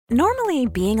Normally,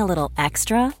 being a little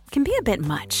extra can be a bit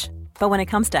much, but when it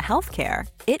comes to healthcare,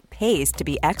 it pays to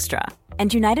be extra.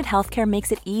 And United Healthcare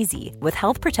makes it easy with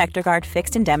Health Protector Guard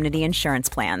fixed indemnity insurance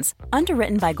plans.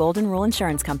 Underwritten by Golden Rule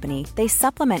Insurance Company, they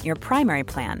supplement your primary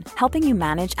plan, helping you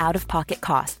manage out-of-pocket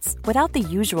costs without the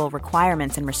usual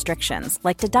requirements and restrictions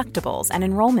like deductibles and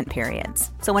enrollment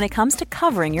periods. So when it comes to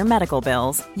covering your medical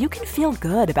bills, you can feel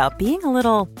good about being a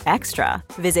little extra.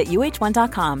 Visit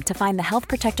uh1.com to find the Health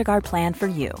Protector Guard plan for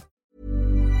you.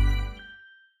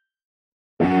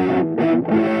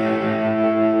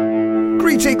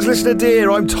 Greetings, listener dear.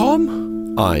 I'm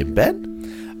Tom. I'm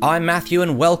Ben. I'm Matthew,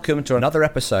 and welcome to another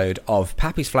episode of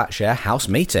Pappy's Flatshare House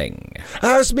Meeting.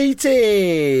 House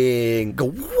meeting.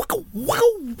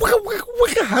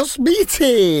 House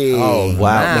meeting. Oh,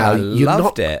 wow. Now, you're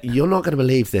not going to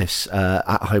believe this,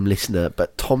 at-home listener,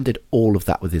 but Tom did all of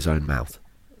that with his own mouth.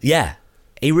 Yeah,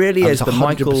 he really is the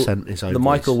Michael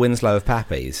voice. Winslow of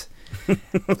Pappy's.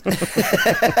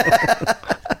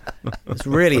 It's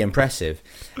really impressive.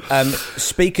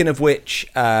 Speaking of which,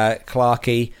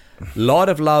 Clarky, lot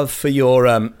of love for your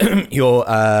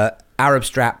Arab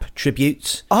Strap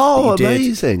tributes. Oh, that you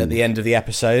amazing! Did at the end of the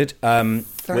episode, I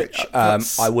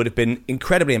would have been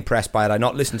incredibly impressed by had I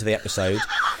not listened to the episode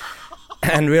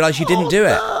and realised you didn't do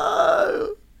it.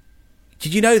 No.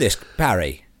 Did you know this,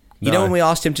 Parry? You No. know when we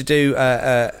asked him to do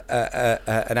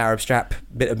an Arab Strap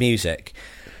bit of music?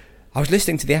 I was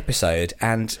listening to the episode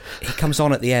and he comes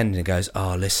on at the end and goes,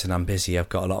 "Oh, listen, I'm busy. I've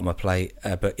got a lot on my plate.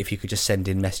 But if you could just send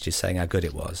in messages saying how good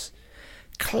it was."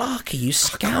 Clarky, you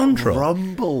scoundrel!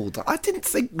 Rumbled. I didn't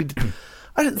think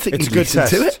It's you'd a good listen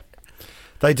test. to it.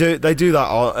 They do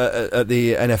that at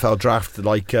the NFL draft.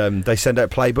 Like they send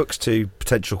out playbooks to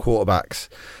potential quarterbacks,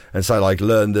 and say like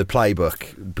learn the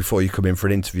playbook before you come in for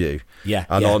an interview. Yeah,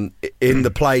 and in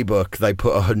the playbook they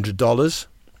put $100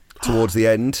 towards the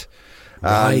end.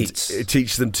 Right. And it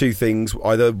teaches them two things: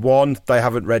 either one, they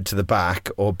haven't read to the back,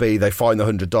 or B, they find the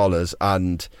 $100,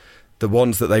 and the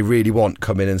ones that they really want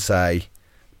come in and say,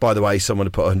 "By the way, someone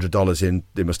had put $100 in.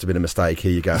 It must have been a mistake.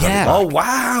 Here you go." have it Yeah. back." Oh,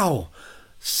 wow.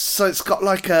 So it's got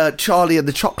like a Charlie and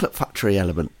the Chocolate Factory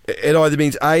element. It either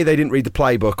means A, they didn't read the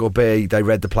playbook, or B, they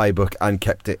read the playbook and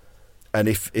kept it. And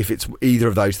if it's either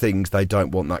of those things, they don't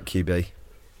want that QB.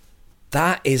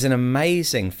 That is an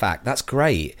amazing fact. That's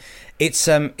great. It's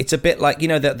a bit like, you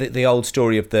know, the old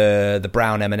story of the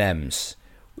brown M&Ms.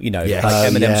 You know, Yes. like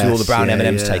M&Ms with all the brown Yeah,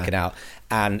 M&Ms yeah. taken out.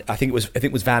 And I think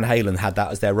it was Van Halen had that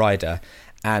as their rider.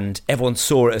 And everyone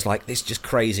saw it as like, this is just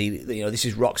crazy. You know, this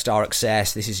is rock star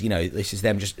excess. This is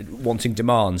them just wanting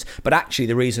demands. But actually,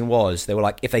 the reason was they were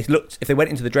like, if they went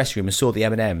into the dressing room and saw the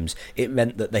M&Ms, it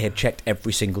meant that they had checked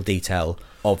every single detail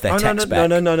of their tech spec.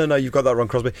 No, you've got that wrong,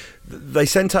 Crosby. They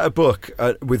sent out a book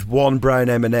with one brown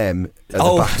M&M at the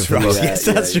back that's of the right. book. Yes,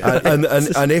 that's right.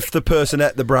 And if the person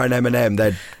ate the brown M&M,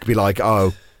 they'd be like,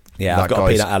 "Oh, Yeah, that I've got a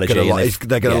guy's peanut allergy. gonna and like-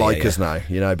 they're going to yeah, like yeah. us now,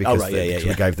 you know, because right, yeah.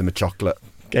 we gave them a chocolate."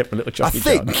 Get a little I chocky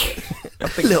think. choc. A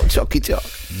little chocky choc.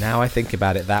 Now I think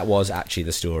about it, that was actually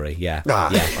the story. Yeah. Ah,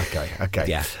 Yeah. okay.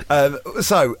 Yeah.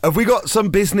 So, have we got some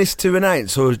business to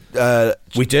announce? Or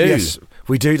We do. Yes,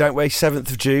 we do, don't we?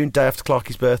 7th of June, day after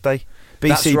Clarky's birthday.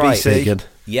 That's BC, right. BC. Vegan.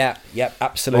 Yeah,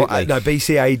 absolutely. No,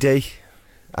 BCAD.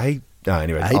 No,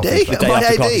 anyway. I'll think AD? about day Am I after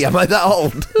AD? Clarky's- Am I that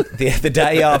old?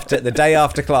 the day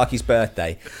after Clarky's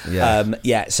birthday.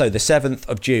 Yeah. So the 7th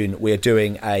of June, we're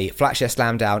doing a Flatshare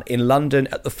Slam Down in London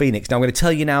at the Phoenix. Now I'm going to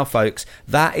tell you now, folks,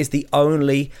 that is the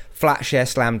only Flatshare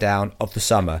Slam Down of the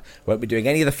summer. We won't be doing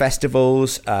any of the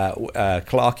festivals.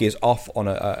 Clarky is off on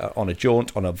a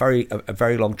jaunt on a very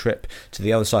long trip to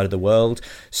the other side of the world.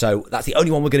 So that's the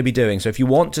only one we're going to be doing. So if you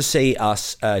want to see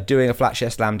us doing a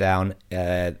Flatshare Slam Down,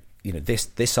 you know, this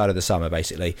side of the summer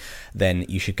basically, then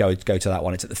you should go to that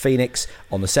one. It's at the Phoenix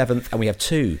on the 7th, and we have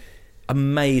two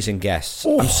amazing guests.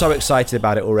 I'm so excited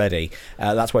about it already.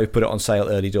 That's why we put it on sale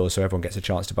early doors, so everyone gets a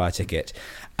chance to buy a ticket.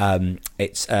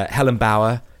 It's Helen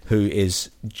Bauer, who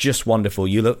is just wonderful.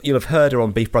 You'll have heard her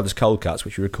on Beef Brothers Cold Cuts,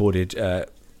 which we recorded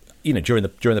during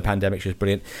the pandemic. She was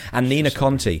brilliant. And Nina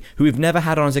Conti, who we've never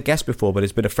had on as a guest before, but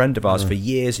has been a friend of ours for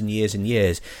years and years and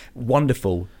years.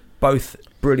 Wonderful. Both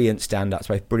brilliant stand-ups,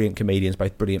 both brilliant comedians,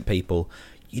 both brilliant people.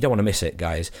 You don't want to miss it,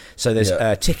 guys. So there's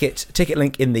a ticket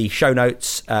link in the show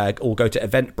notes, or go to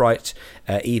Eventbrite,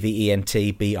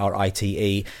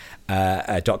 EVENTBRITE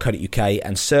 .co.uk,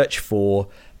 and search for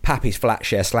Pappy's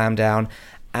Flatshare Slam Down.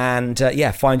 And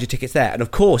find your tickets there. And of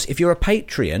course, if you're a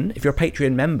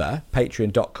Patreon member,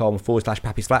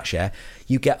 patreon.com/Pappy's Flatshare,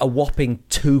 you get a whopping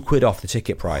 £2 off the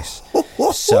ticket price.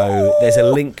 So there's a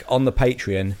link on the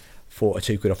Patreon for a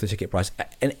 £2 off the ticket price.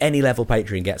 And any level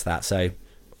Patreon gets that. So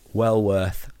well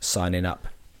worth signing up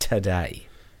today.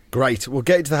 Great. We'll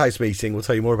get into the house meeting. We'll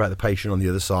tell you more about the patient on the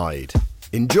other side.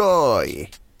 Enjoy.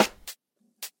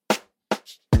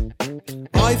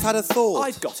 I've had a thought.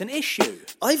 I've got an issue.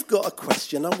 I've got a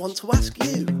question I want to ask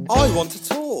you. I want to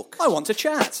talk. I want to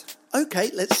chat. Okay,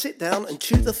 let's sit down and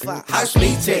chew the fat. House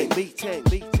meeting.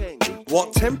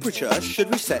 What temperature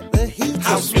should we set the heat?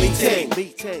 House meeting.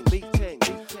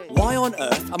 Why on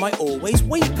earth am I always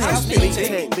weeping? House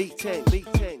meeting.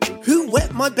 Who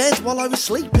wet my bed while I was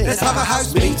sleeping? Let's have a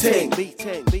house meeting.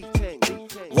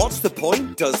 What's the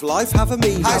point? Does life have a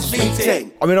meaning? House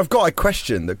meeting. I mean, I've got a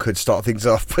question that could start things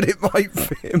off, but it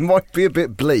might be a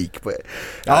bit bleak. But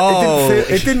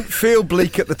it didn't feel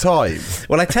bleak at the time.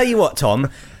 Well, I tell you what, Tom.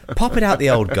 Pop it out the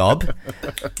old gob.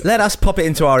 Let us pop it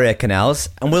into our ear canals,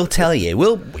 and we'll tell you.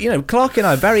 Clark and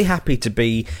I are very happy to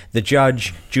be the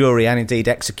judge, jury, and indeed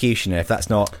executioner, if that's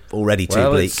not already too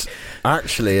bleak.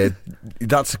 Actually,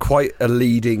 that's quite a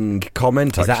leading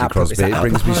comment, Crosby. It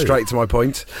brings me straight to my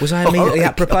point. Was I immediately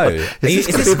apropos? Is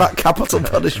this about capital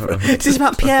punishment? Is this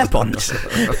about Pierpont?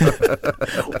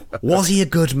 Was he a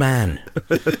good man?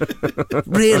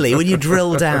 Really, when you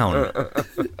drill down?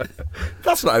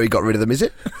 That's not how he got rid of them, is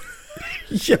it?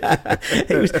 Yeah,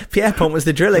 Pierpont was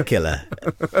the driller killer.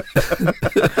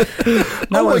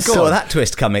 No one saw that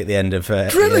twist coming at the end of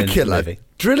Driller Killer.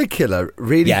 Driller Killer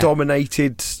really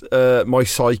dominated my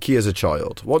psyche as a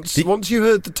child. Once you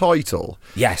heard the title,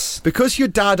 yes, because your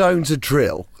dad owns a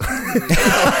drill,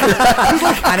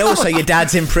 and also your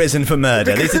dad's in prison for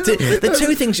murder. The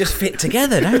two things just fit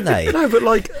together, don't they? No, but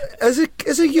like as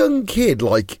a young kid,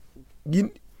 like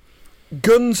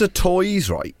guns are toys,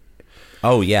 right?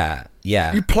 Oh yeah.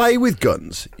 Yeah, you play with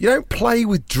guns. You don't play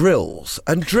with drills,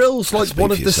 and drills like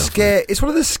one of the It's one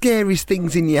of the scariest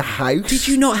things in your house. Did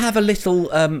you not have a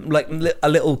little a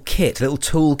little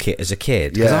toolkit as a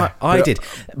kid? Yeah, I did.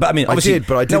 But I mean, obviously, I did,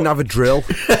 but I didn't have a drill.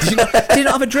 Did you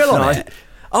not have a drill on it?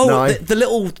 Oh, no. the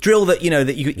little drill that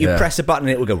you press a button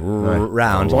and it will go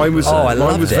round. Mine was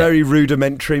mine was very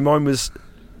rudimentary. Mine was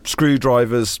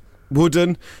screwdrivers,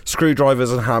 wooden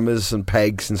screwdrivers and hammers and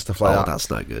pegs and stuff like that. Oh,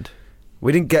 that's no good.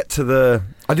 We didn't get to to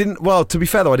be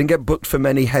fair though, I didn't get booked for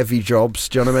many heavy jobs,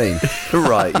 do you know what I mean?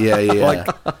 Right, yeah. Like,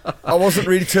 I wasn't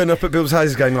really turning up at people's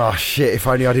houses going, oh shit, if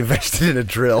only I'd invested in a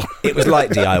drill. It was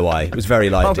like DIY. It was very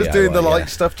light DIY. I was doing the light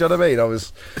stuff, do you know what I mean? I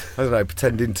don't know,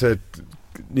 pretending to,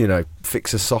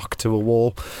 fix a sock to a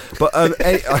wall. But,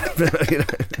 because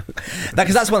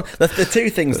that's one, the two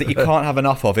things that you can't have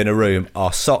enough of in a room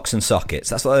are socks and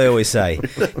sockets. That's what they always say.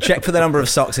 Check for the number of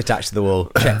socks attached to the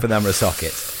wall. Check for the number of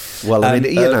sockets. Well, I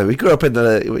mean, we grew up in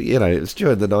it was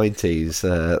during the 90s.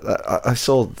 I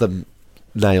saw them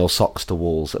nail socks to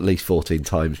walls at least 14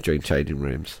 times during changing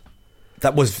rooms.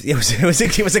 It was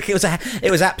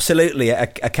absolutely a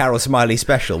Carol Smiley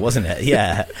special, wasn't it?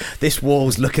 Yeah, this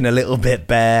wall's looking a little bit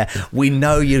bare. We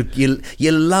know you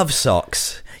love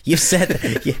socks. You've said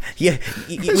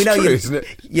we know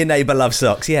your neighbour loves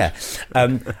socks. Yeah,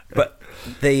 but.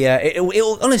 It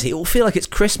will feel like it's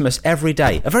Christmas every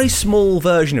day. A very small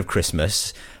version of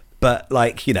Christmas, but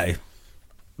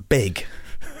big.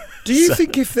 Do you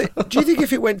think if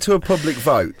it went to a public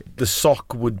vote, the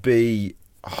sock would be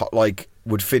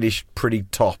would finish pretty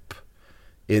top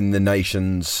in the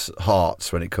nation's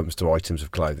hearts when it comes to items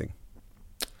of clothing?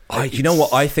 You know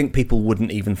what? I think people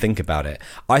wouldn't even think about it.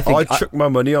 I'd chuck my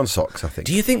money on socks, I think.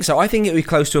 Do you think so? I think it would be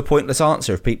close to a pointless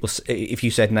answer if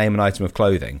you said name an item of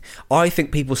clothing. I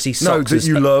think people see socks that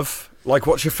you love. Like,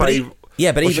 what's your favourite?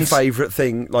 What's your favourite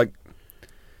thing? Like,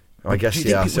 I guess do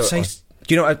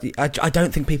you know? I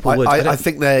don't think people would. I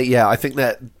think they're. Yeah, I think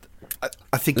that.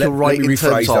 I think you're right in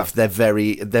terms of they're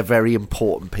very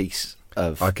important piece.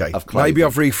 Of clothing. Maybe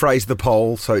I've rephrased the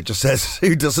poll so it just says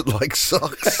who doesn't like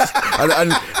socks,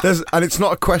 and it's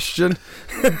not a question.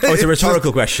 It's a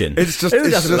rhetorical question. It's just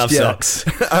who doesn't love socks,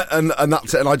 and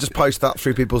that's it. And I just post that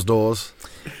through people's doors,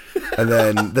 and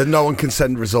then no one can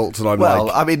send results. And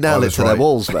nail it to their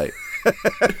walls, mate.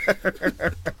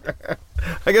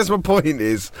 I guess my point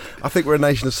is, I think we're a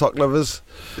nation of sock lovers,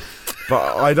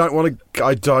 but I don't want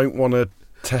to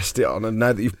test it on. And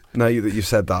now that you've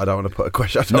said that, I don't want to put a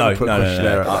question. I'm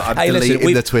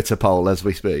deleting the Twitter poll as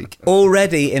we speak.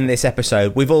 Already in this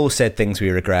episode, we've all said things we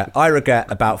regret. I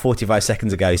regret about 45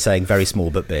 seconds ago saying very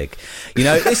small but big.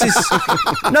 This is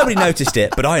nobody noticed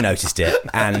it, but I noticed it,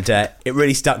 and it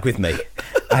really stuck with me.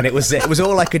 And it was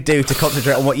all I could do to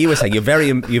concentrate on what you were saying. Your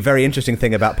very interesting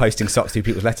thing about posting socks through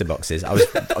people's letterboxes.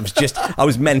 I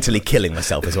was mentally killing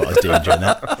myself, is what I was doing during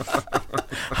that.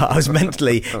 I was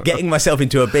mentally getting myself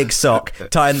into a big sock,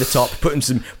 tying the top, putting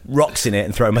some rocks in it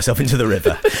and throwing myself into the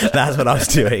river. That's what I was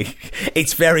doing.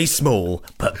 It's very small,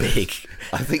 but big.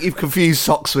 I think you've confused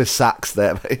socks with sacks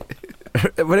there, mate.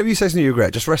 Whenever you say something you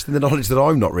regret, just rest in the knowledge that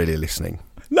I'm not really listening.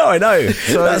 No, I know.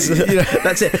 That's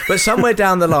it. But somewhere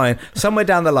down the line,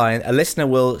 a listener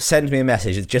will send me a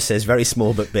message that just says very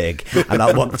small but big, and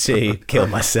I want to kill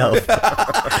myself.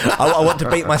 I want to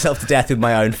beat myself to death with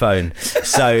my own phone.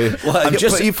 So I'm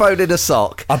just put your phone in a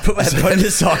sock. I put my phone in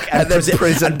a sock and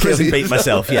prison beat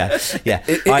myself. Yeah.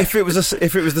 If it was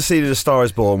the scene of A Star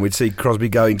Is Born, we'd see Crosby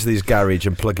going to his garage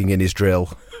and plugging in his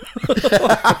drill.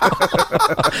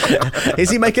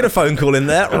 Is he making a phone call in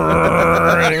there?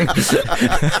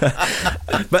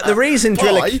 But the reason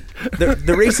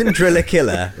Driller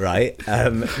Killer, right,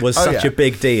 was such a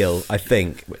big deal, I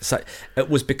think, it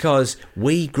was because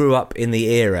we grew up in the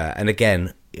era, and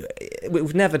again,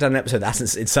 we've never done an episode that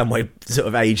hasn't in some way sort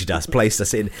of aged us, placed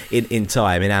us in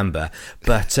time, in amber,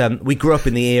 but we grew up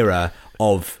in the era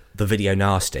of the video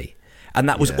nasty, and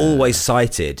that was always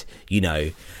cited,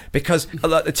 because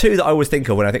like, the two that I always think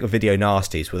of when I think of video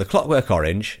nasties were The Clockwork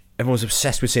Orange. Everyone was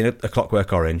obsessed with seeing A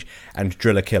Clockwork Orange and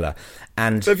Driller Killer.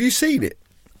 And so have you seen it?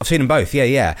 I've seen them both.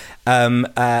 Yeah. And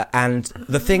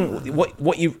the thing,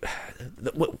 what you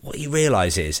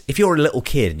realise is, if you're a little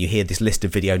kid and you hear this list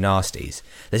of video nasties,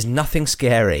 there's nothing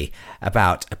scary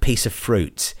about a piece of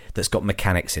fruit that's got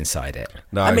mechanics inside it.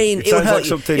 No, I mean, it would hurt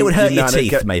your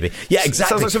teeth, maybe. Yeah, exactly. It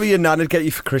sounds like something your nan would get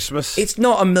you for Christmas. It's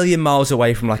not a million miles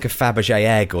away from like a Fabergé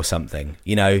egg or something.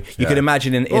 You could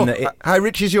imagine how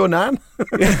rich is your nan?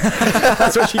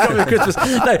 That's what she got me for Christmas.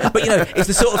 No, but it's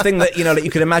the sort of thing that that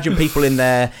you could imagine people in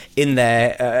their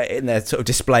sort of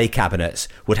display cabinets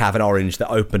would have an orange that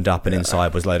opened up and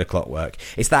inside was a load of clockwork.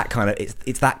 It's that kind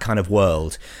of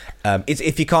world.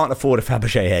 If you can't afford a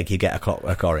Fabergé egg, you get a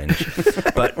Clockwork Orange.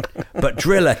 but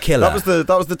Driller Killer.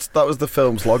 That was the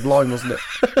film's logline, wasn't it?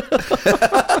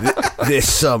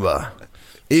 This summer,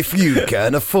 if you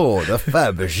can afford a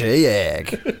Fabergé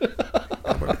egg,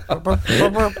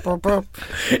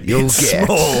 you'll it's get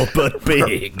small but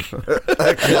big.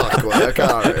 A Clockwork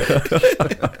Orange.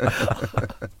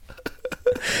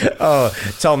 Oh,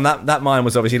 Tom, that mime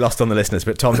was obviously lost on the listeners,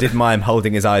 but Tom did mime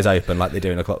holding his eyes open like they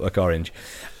do in A Clockwork Orange.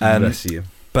 Bless you.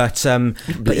 But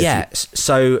yeah,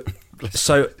 so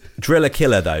Driller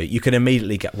Killer though, you can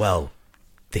immediately get, well,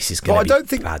 this is going to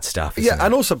be bad stuff. Yeah,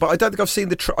 and also, but I don't think I've seen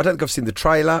the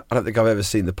trailer. I don't think I've ever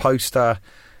seen the poster.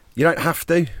 You don't have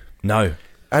to. No,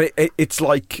 and it's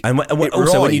like, and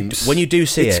also when you do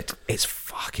see it's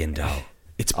fucking dull.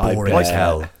 It's boring as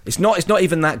hell. It's not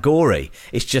even that gory.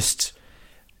 It's just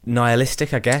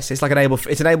nihilistic, I guess. It's like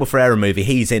it's an Abel Ferrara movie.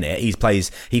 He's in it. He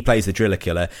plays the Driller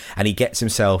Killer, and he gets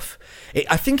himself.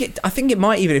 I think it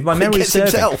might even, if my memory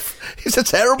serves, he's a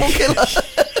terrible killer.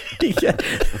 Yeah.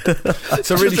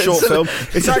 It's a really short film.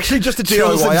 It's actually just a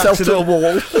DIY accident. To a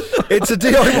wall. It's a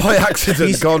DIY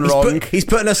accident gone wrong. He's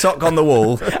putting a sock on the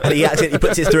wall, and he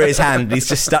puts it through his hand, and he's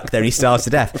just stuck there, and he starves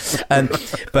to death.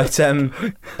 But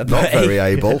not very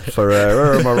Abel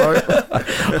Ferrara, am I right?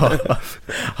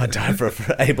 I died for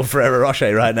Abel Ferrara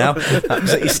Rocher right now.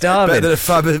 Absolutely starving. Better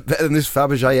than this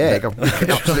Fabergé egg.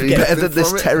 Absolutely better than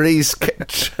this Terry's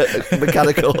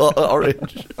mechanical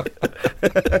orange.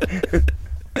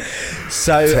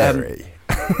 So, Terry.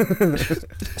 I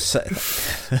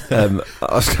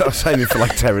was aiming for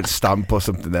like Terence Stamp or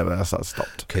something there, but that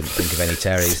stopped. Couldn't think of any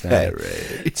Terrys now.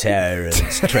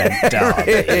 Terence Trent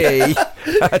D'Arby.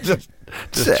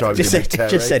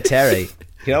 just said Terry.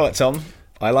 You know what, Tom?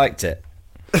 I liked it.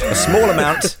 A small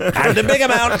amount and a big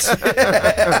amount.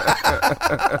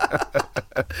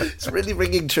 It's really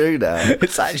ringing true now.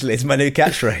 It's my new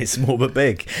catchphrase, small but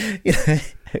big.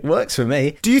 It works for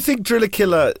me. Do you think Driller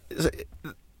Killer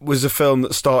was a film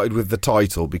that started with the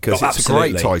title? Because it's a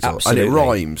great title and it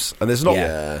rhymes, and there's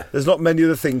not many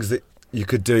other things that you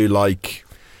could do, like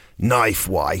Knife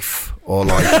Wife or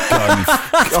like Gun.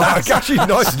 Actually,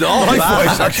 Knife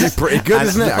Wife's actually pretty good,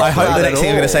 isn't it? I hope the next thing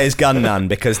you're going to say is Gun Nun,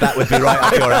 because that would be right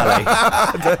up your alley.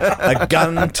 A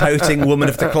gun-toting woman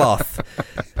of the cloth.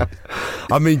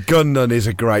 I mean, Gun Nun is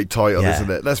a great title,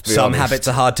 isn't it? Let's be honest. Some habits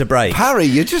are hard to break. Parry,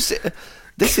 you just...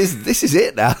 This is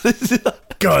it now.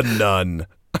 Gun Nun.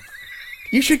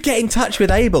 You should get in touch with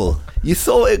Abel. You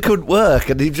thought it could work,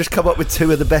 and you've just come up with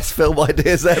two of the best film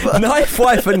ideas ever. Knife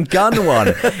Wife and Gun Nun.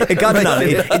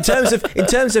 In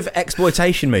terms of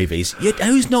exploitation movies,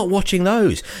 who's not watching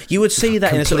those? You would see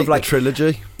that in a sort of like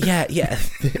trilogy. Yeah.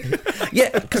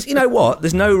 Because you know what?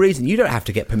 There's no reason. You don't have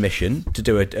to get permission to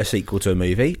do a sequel to a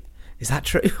movie. Is that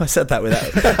true? I said that with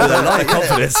a lot of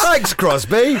confidence. Thanks,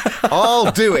 Crosby.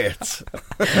 I'll do it.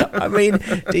 I mean,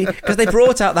 because they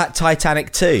brought out that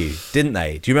Titanic 2, didn't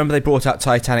they? Do you remember they brought out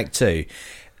Titanic 2?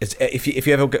 If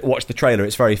you ever watch the trailer,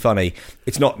 it's very funny.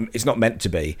 It's not meant to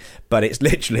be, but it's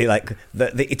literally like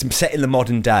it's set in the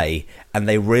modern day, and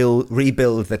they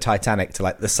rebuild the Titanic to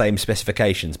like the same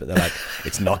specifications, but they're like,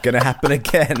 it's not going to happen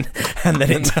again, and then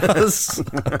it does.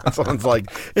 Sounds like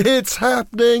it's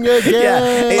happening again.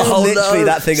 Yeah, it's literally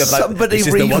that thing of like, somebody this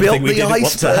is the one thing we rebuilt didn't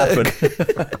want to happen.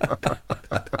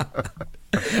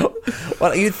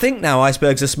 Well, you'd think now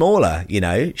icebergs are smaller.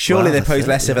 Surely they pose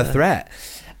less of a threat.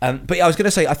 But I was going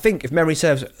to say, I think if memory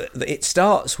serves, it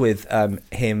starts with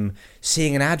him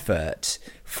seeing an advert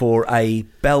for a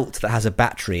belt that has a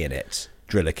battery in it.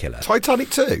 Driller Killer. Titanic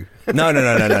 2? No.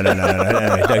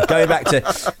 Going back.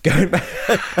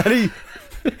 And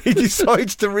he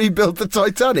decides to rebuild the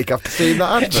Titanic after seeing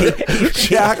that advert.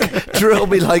 Jack, drill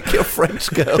me like your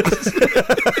French girls.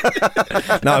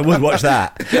 No, I would watch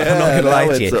that. I'm not going to lie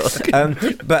to you.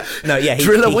 But no, yeah.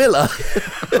 Driller Willer.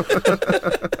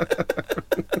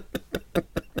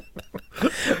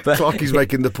 Clarky's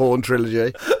making the porn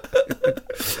trilogy.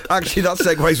 Actually, that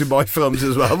segues with my films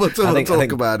as well. We'll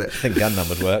talk about it. I think Gundam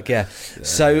would work, yeah.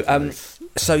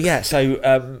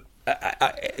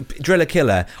 Driller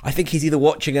Killer, I think he's either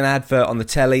watching an advert on the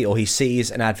telly or he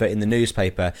sees an advert in the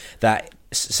newspaper that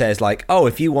says like, oh,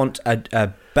 if you want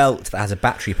a belt that has a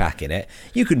battery pack in it,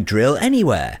 you can drill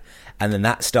anywhere. And then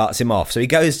that starts him off. So he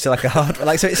goes to like a hard...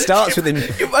 so it starts with him...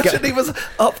 Imagine he was...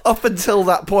 Up until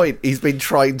that point, he's been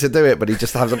trying to do it, but he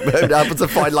just hasn't been able to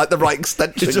find like the right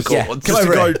extension cords. Yeah. Just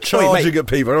to go charging at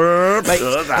people.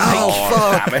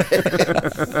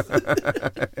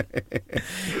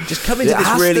 Just come into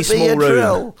this really small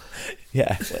room.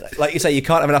 Yeah, like you say, you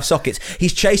can't have enough sockets.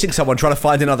 He's chasing someone trying to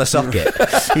find another socket.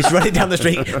 He's running down the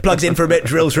street, plugs in for a bit,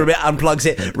 drills for a bit, unplugs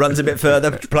it, runs a bit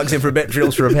further, plugs in for a bit,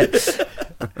 drills for a bit,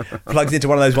 plugs into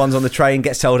one of those ones on the train,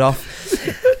 gets told off.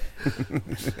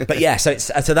 But yeah, so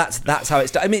that's how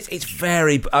it's done. I mean, it's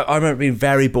very. I remember it being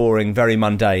very boring, very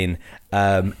mundane,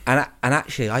 and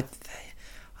actually, I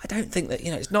don't think that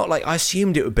it's not like I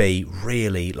assumed it would be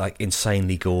really like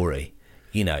insanely gory,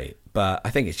 But I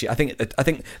think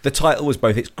the title was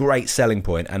both its great selling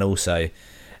point and also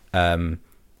the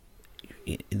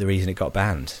reason it got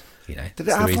banned. Did it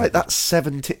have like that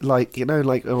 70s, like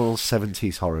all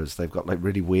 70s horrors? They've got like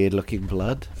really weird looking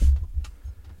blood.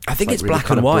 I think it's really black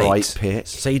and white, bright pit.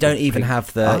 so you don't even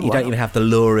have the don't even have the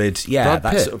lurid. Yeah,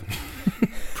 Brad Pitt. sort of.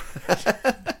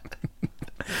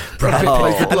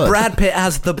 Brad Pitt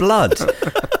has the blood.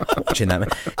 Watching that, man.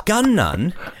 Gun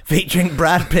Nun featuring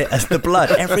Brad Pitt as the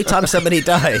blood. Every time somebody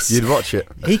dies, You'd watch it.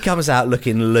 he comes out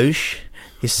looking louche,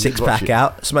 his six-pack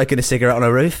out, smoking a cigarette on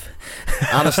a roof.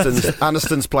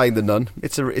 Aniston's playing the nun.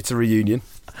 It's a reunion.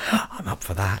 I'm up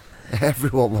for that.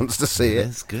 Everyone wants to see it.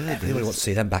 It's good. Everybody wants to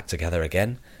see them back together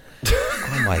again.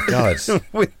 Oh my god!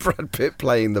 With Brad Pitt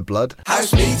playing the blood.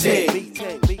 House meeting.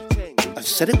 I've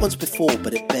said it once before,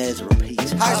 but it bears a repeat.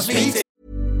 House meeting.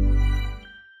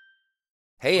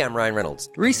 Hey, I'm Ryan Reynolds.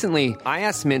 Recently, I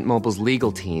asked Mint Mobile's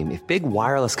legal team if big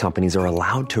wireless companies are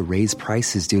allowed to raise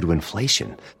prices due to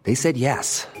inflation. They said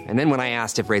yes. And then when I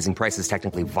asked if raising prices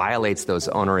technically violates those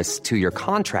onerous 2-year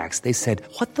contracts, they said,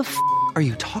 "What the f*** are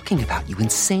you talking about, you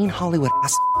insane Hollywood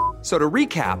ass?" So to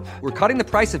recap, we're cutting the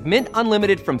price of Mint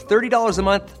Unlimited from $30 a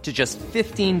month to just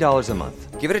 $15 a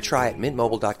month. Give it a try at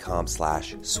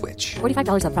mintmobile.com/switch.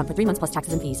 $45 up front for 3 months plus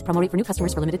taxes and fees. Promo rate for new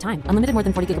customers for limited time. Unlimited more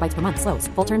than 40 gigabytes per month. Slows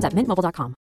full terms at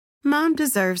mintmobile.com. Mom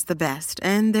deserves the best,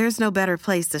 and there's no better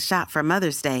place to shop for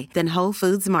Mother's Day than Whole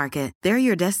Foods Market. They're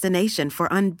your destination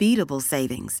for unbeatable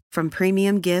savings, from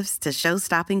premium gifts to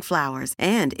show-stopping flowers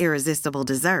and irresistible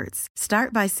desserts.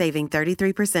 Start by saving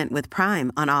 33% with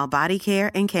Prime on all body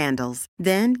care and candles.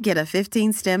 Then get a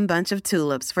 15-stem bunch of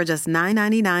tulips for just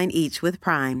 $9.99 each with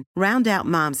Prime. Round out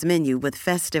Mom's menu with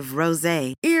festive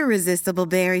rosé, irresistible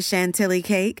berry chantilly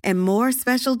cake, and more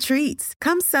special treats.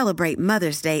 Come celebrate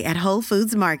Mother's Day at Whole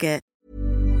Foods Market.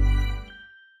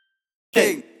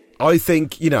 I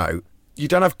think, you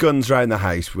don't have guns around the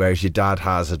house, whereas your dad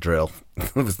has a drill.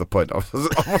 That was the point I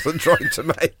wasn't trying to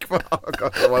make. But I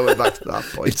went back to that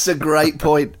point. It's a great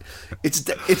point.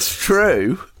 It's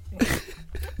true.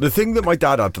 The thing that my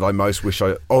dad had that I most wish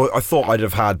I thought I'd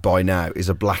have had by now is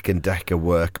a Black & Decker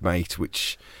Workmate,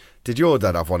 which... Did your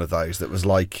dad have one of those that was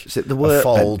like Is it the a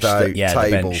fold-out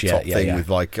tabletop thing with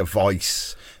like a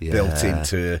vice built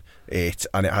into it,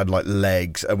 and it had like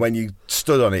legs, and when you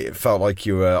stood on it, it felt like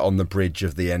you were on the bridge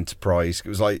of the Enterprise. It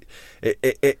was like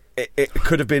it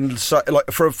could have been so,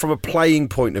 like from a playing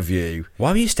point of view.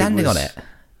 Why were you standing on it?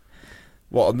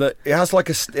 What? It has like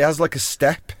a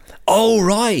step. Oh,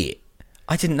 right.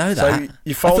 I didn't know that. So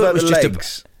you fold out the just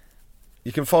legs.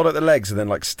 You can fold out the legs and then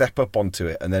like step up onto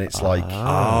it, and then it's like.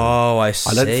 Oh, I see.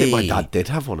 I don't think my dad did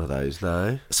have one of those.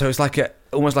 No. So it's like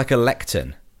almost like a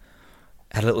lectern.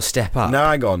 Had a little step up. No,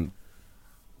 hang on.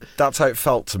 That's how it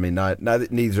felt to me. Now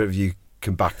that neither of you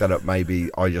can back that up, maybe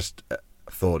I just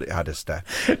thought it had a step.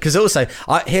 Because also,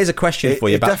 here's a question for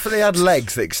you. It definitely had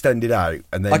legs that extended out,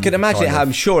 and then I can imagine it.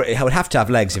 I'm sure it would have to have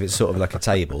legs if it's sort of like a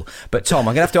table. But Tom, I'm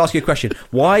going to have to ask you a question.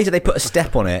 Why do they put a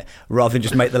step on it rather than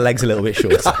just make the legs a little bit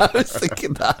shorter? I was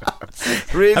thinking that.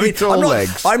 Really tall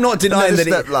legs. I'm not denying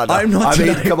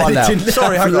that. Come on now.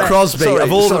 Sorry, Crosby. Sorry,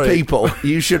 of all the people,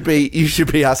 you should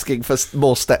be asking for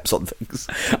more steps on things.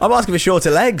 I'm asking for shorter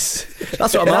legs.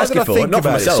 That's what I'm asking for. Not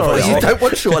for myself. Sorry, you don't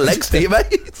want short legs, do you,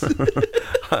 mate?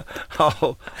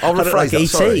 I'll rephrase like that.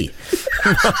 Sorry.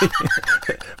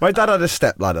 My dad had a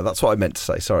step ladder. That's what I meant to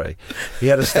say. Sorry, he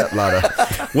had a step ladder.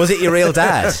 Was it your real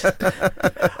dad?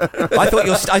 I thought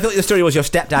your story was your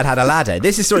stepdad had a ladder.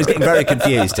 This story's getting very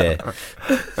confused here.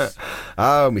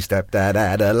 Oh, my stepdad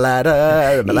had a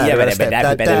ladder.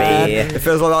 It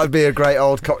feels like that'd be a great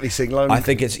old Cockney sing-along. I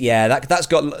think it's that's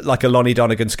got like a Lonnie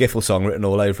Donegan skiffle song written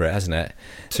all over it, hasn't it?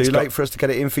 Too late for us to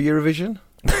get it in for Eurovision.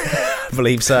 I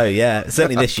believe so, yeah.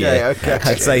 Certainly this year. Okay.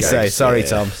 I'd say so. Sorry,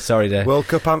 Tom. Sorry, dear. World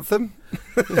Cup anthem?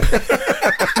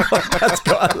 That's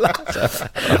got a ladder.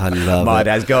 I love My it.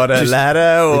 dad's got a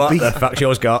ladder. What the fuck's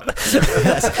yours got?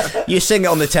 You sing it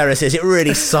on the terraces, it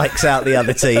really psychs out the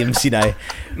other teams, you know.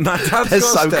 My dad's They're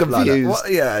got so a step confused. ladder.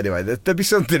 Well, anyway, there'd be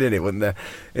something in it, wouldn't there?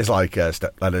 It's like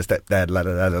step ladder, step dad,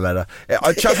 ladder.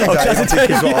 Chasm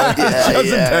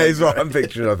Day is what I'm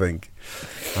picturing, I think.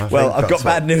 Well, I've got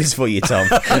bad news for you, Tom.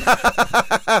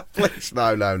 Please,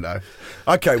 no.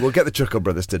 Okay, we'll get the Chuckle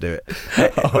Brothers to do it.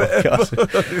 Oh,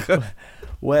 God.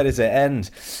 Where does it end?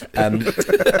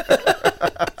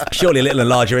 Surely a little and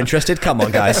large are interested. Come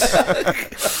on, guys.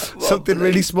 Something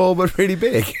really small but really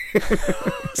big.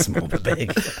 Small but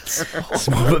big.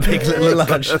 Small but big, little and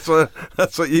large.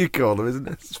 That's what you call them, isn't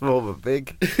it? Small but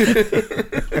big.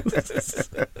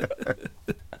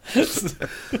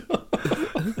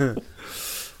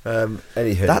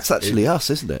 Anywho, That's actually us,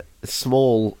 isn't it?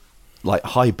 Small, like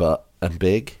high butt and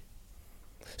big.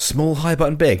 Small, high, but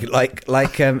and big, like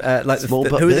Small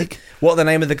but big. What are the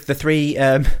name of the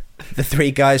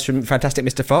three guys from Fantastic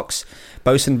Mr. Fox?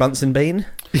 Bosun, Bunsen, Bean.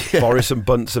 Boris and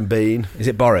Bunsen Bean. Is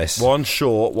it Boris? One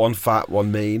short, one fat,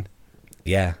 one mean.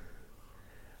 Yeah.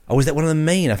 Oh, was that one of them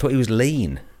mean? I thought he was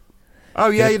lean. Oh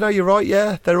yeah, you're right.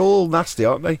 Yeah, they're all nasty,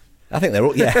 aren't they? I think they're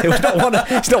all. Yeah,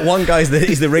 it's not one guy's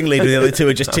he's the ringleader. The other two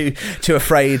are just too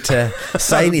afraid to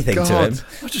say anything to him.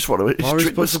 I just want to Boris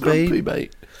drink my scrumpy,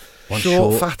 mate.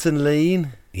 Short, fat, and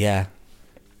lean. Yeah.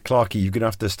 Clarky, you're gonna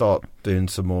have to start doing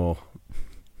some more.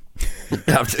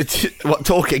 What,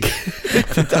 talking?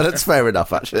 That's fair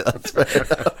enough, actually. That's fair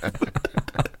enough.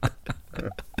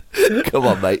 Come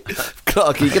on, mate.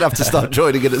 Clark, you're gonna have to start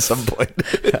joining in at some point.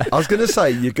 I was gonna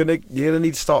say you're gonna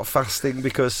need to start fasting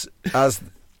because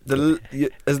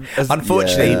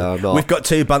unfortunately, we've got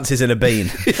two bunces and a bean.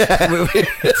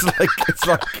 it's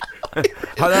like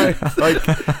I know, like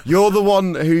you're the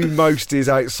one who most is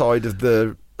outside of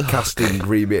the casting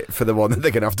remit for the one that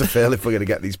they're gonna have to fill if we're gonna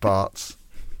get these parts.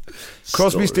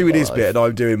 Crosby's doing his bit and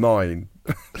I'm doing mine.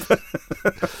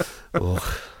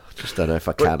 Just don't know if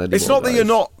I can anymore. It's not that you're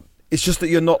not. It's just that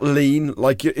you're not lean.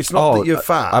 Like it's not that you're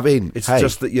fat. I mean, it's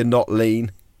just that you're not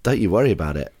lean. Don't you worry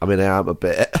about it. I mean, I am a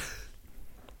bit.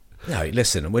 No,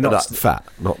 listen, we're not fat,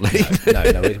 not lean.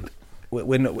 No,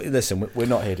 we're not. Listen, we're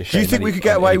not here to shame. Do you think we could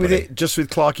get away with it just with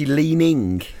Clarky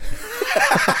leaning?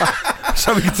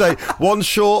 So we could say one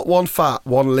short, one fat,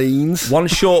 one leans. One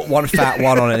short, one fat,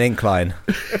 one on an incline.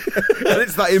 And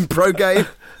it's that impro game.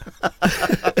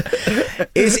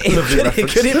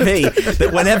 Could it be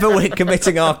that whenever we're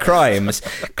committing our crimes,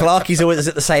 Clarky's always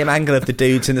at the same angle of the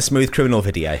dudes in the Smooth Criminal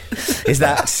video? Is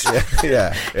that?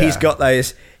 Yeah. He's got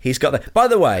those. He's got the. By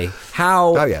the way,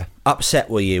 how upset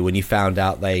were you when you found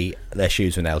out their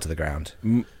shoes were nailed to the ground?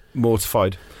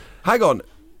 Mortified. Hang on,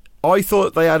 I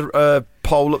thought they had a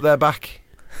pole up their back.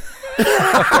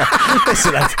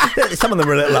 Listen, some of them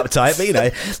were a little uptight, but you know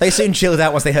they soon chilled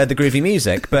out once they heard the groovy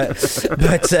music. But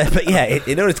yeah,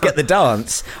 in order to get the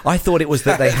dance, I thought it was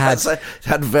that they had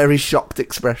very shocked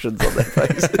expressions on their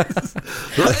faces.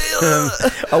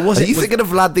 Are you thinking of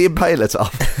Vlad the Impaler, Tom?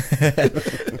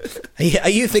 Are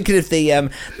you thinking of the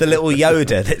little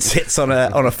Yoda that sits on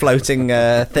a floating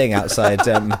thing outside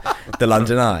the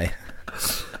London Eye?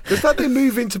 Does that they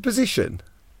move into position?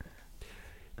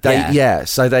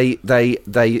 So they'd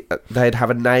have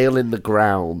a nail in the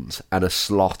ground and a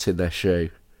slot in their shoe,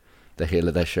 the heel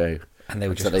of their shoe, and they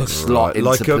would so just they'd slot into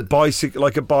like a bicycle,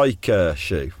 like a bike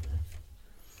shoe.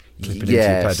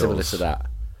 Yeah, similar to that.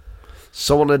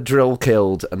 Someone had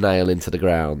killed a nail into the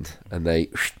ground, and they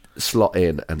slot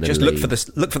in, and then just look for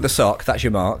the sock. That's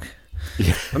your mark.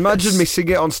 Yeah. Imagine missing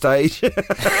it on stage. Imagine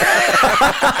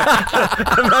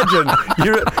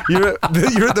you're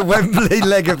at the Wembley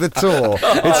leg of the tour.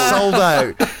 It's sold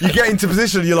out. You get into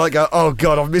position. You're like, oh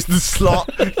god, I've missed the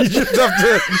slot. You just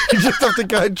have to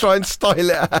go and try and style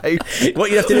it out.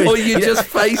 What you have to do, or you just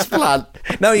face plant.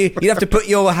 No, you'd have to put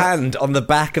your hand on the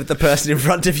back of the person in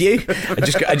front of you and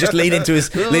just lean into his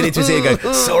ear and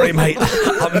go, sorry mate,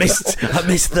 I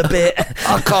missed the bit.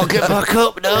 I can't get back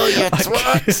up now, you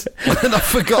twat. And I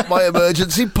forgot my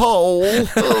emergency pole.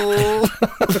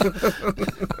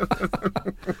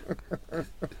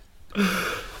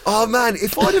 Oh man,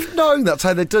 if I'd have known that's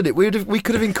how they'd done it, we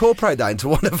could have incorporated that into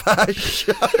one of our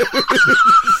shows.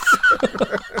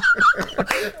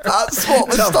 That's what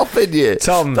was stopping you.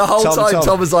 The whole time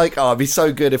Tom was like, it'd be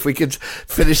so good if we could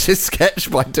finish this sketch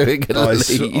by doing a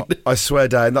lead. I swear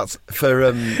down, that's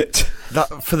for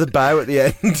the bow at the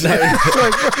end.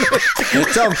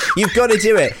 Tom, you've got to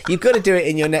do it. You've got to do it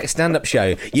in your next stand-up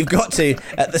show. You've got to,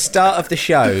 at the start of the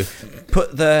show,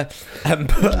 put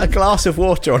a glass of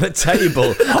water on a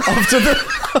table off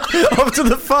to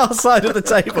the far side of the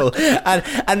table,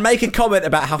 and make a comment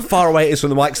about how far away it is from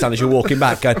the mic stand as you're walking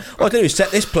back, going, what I do is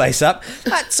set this place up.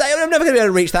 I'd say I'm never going to be able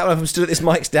to reach that one if I'm stood at this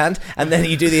mic stand. And then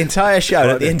you do the entire show,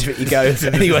 and at the end of it you go,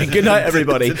 anyway, good night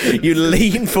everybody. You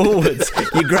lean forwards,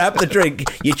 you grab the drink,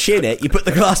 you chin it, you put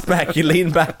the glass back, you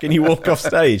lean back, and you walk off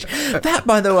stage. That,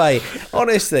 by the way,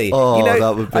 honestly,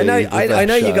 that would be I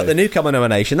know you got the newcomer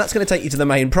nomination. That's going to take you to the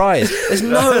main prize. There's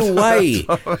no way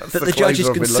that the judges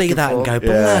can see that and go,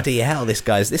 bloody hell, this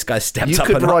guy's stepped up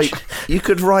a notch. You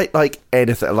could write like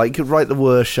anything. Like you could write the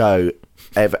worst show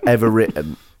ever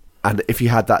written, and if you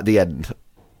had that at the end,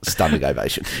 standing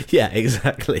ovation. Yeah,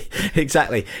 exactly.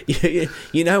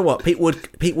 You know what? People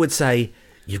would say,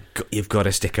 You've got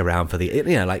to stick around for the,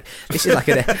 like, this is like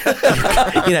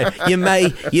you may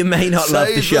not love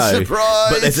the show,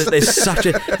 but there's such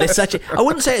a I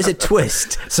wouldn't say it's a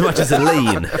twist so much as a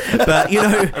lean, but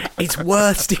it's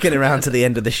worth sticking around to the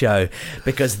end of the show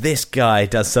because this guy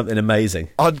does something amazing.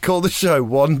 I'd call the show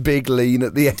One Big Lean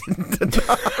at the end.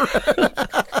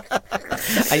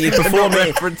 And you perform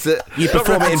it. You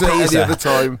perform it in Pisa. Any other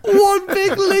time. One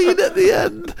big lean at the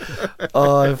end.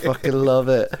 Oh, I fucking love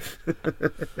it.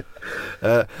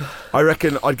 I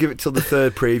reckon I'd give it till the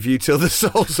third preview, till the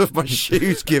soles of my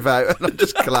shoes give out, and I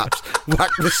just collapse,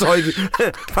 whack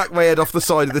my head off the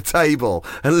side of the table,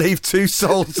 and leave two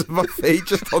soles of my feet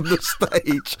just on the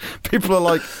stage. People are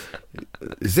like,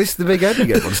 is this the big end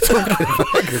again? Everyone's talking about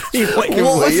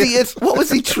what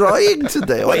was he trying to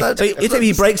do? Wait, so you think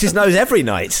he breaks his nose every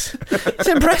night? It's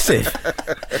impressive.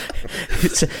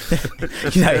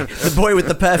 The boy with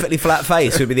the perfectly flat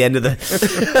face would be the end of the.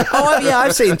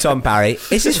 I've seen Tom Parry.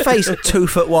 Is his face 2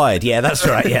 foot wide? Yeah, that's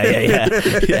right. Yeah.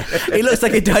 He looks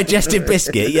like a digestive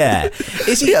biscuit. Yeah.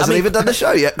 He hasn't even done the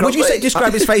show yet. Would you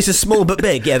describe his face as small but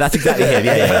big? Yeah, that's exactly him.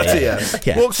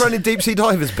 Yeah. Walks around in deep sea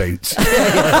divers boots.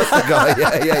 That's the guy.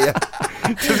 Yeah.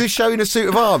 Does he show in a suit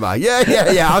of armour? Yeah.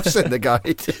 I've seen the guy.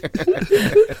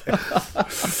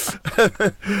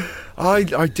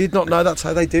 I did not know that's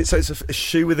how they did it. So it's a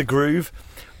shoe with a groove.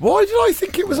 Why did I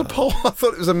think it was a pole? I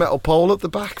thought it was a metal pole at the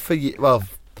back for ever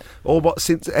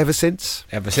since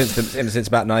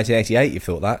about 1988. You've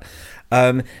thought that.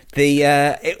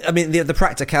 The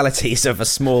practicalities of a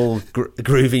small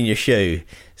groove in your shoe,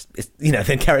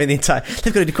 then carrying the entire.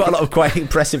 They've got to do quite a lot of quite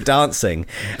impressive dancing.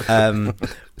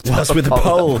 Whilst with a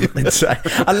pole,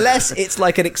 unless it's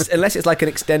like an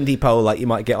extendy pole, like you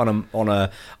might get on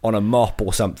a mop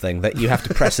or something that you have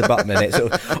to press a button in it.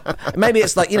 So maybe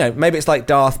it's like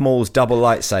Darth Maul's double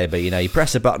lightsaber. You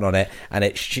press a button on it and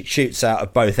it shoots out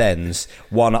of both ends,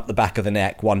 one up the back of the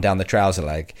neck, one down the trouser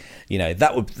leg.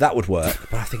 That would work.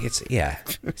 But I think it's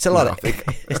a lot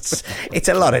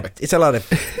of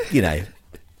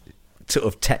sort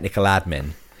of technical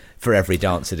admin for every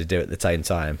dancer to do at the same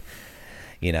time.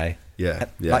 Like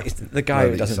the guy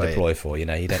who doesn't deploy for, he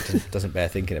doesn't bear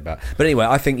thinking about. But anyway,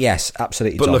 I think yes,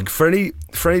 absolutely. But Tom. Look, for any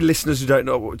listeners who don't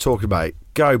know what we're talking about,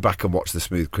 go back and watch the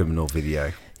Smooth Criminal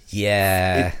video.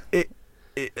 Yeah, it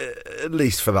at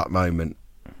least for that moment,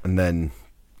 and then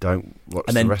don't watch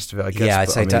the rest of it. I guess. Yeah,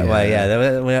 I'd say that way. Yeah,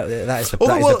 that is the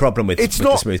problem with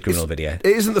the Smooth Criminal video. It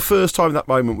isn't the first time that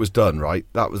moment was done, right?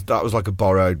 That was like a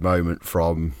borrowed moment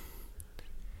from.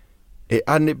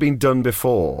 Hadn't it been done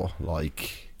before?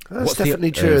 Like, That's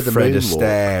definitely true of the Fred moonwalk.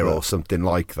 Astaire or something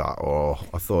like that. Or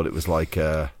I thought it was like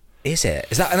Is it?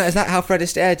 Is that how Fred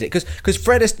Astaire did? Because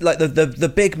Fred Astaire, like the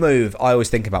big move I always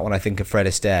think about when I think of Fred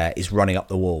Astaire is running up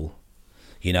the wall.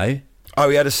 You know? Oh,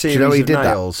 he had a series he of did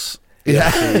nails. Yeah.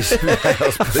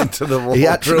 Nails put into the wall. He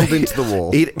actually drilled into the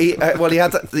wall.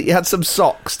 He had some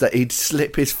socks that he'd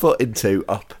slip his foot into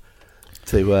up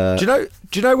to. Do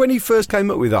you know when he first came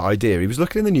up with that idea? He was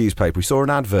looking in the newspaper. He saw an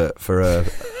advert for a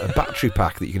battery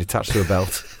pack that you could attach to a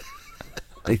belt.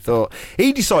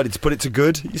 He decided to put it to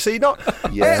good. You see, a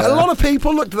lot of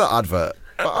people looked at that advert.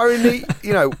 But only,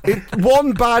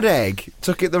 one bad egg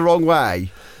took it the wrong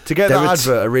way to get that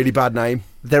advert a really bad name.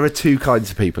 There are two kinds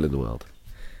of people in the world.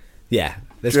 Yeah.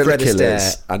 There's Driller Fred Killers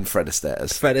Astaire. and Fred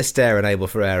Astaire's. Fred Astaire and Abel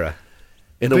Ferreira.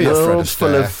 In a Be a Fred world full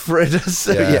Astaire. of Fred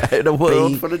Astaire. In a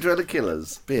world full of Driller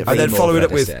Killers. And then more follow it Fred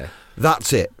up with, Astaire.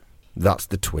 that's it. That's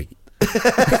the tweet.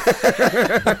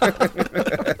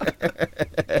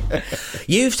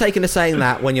 You've taken to saying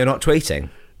that when you're not tweeting.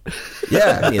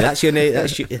 Yeah. That's your new.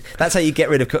 That's how you get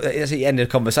rid of. That's how you end a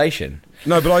conversation.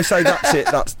 No, but I say that's it.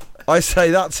 That's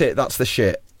it. That's the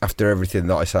shit after everything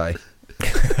that I say.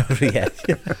 Yeah.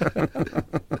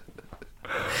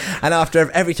 And after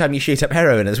every time you shoot up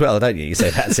heroin as well, don't you? You say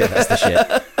that's it. That's the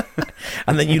shit.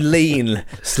 And then you lean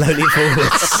slowly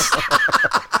forwards.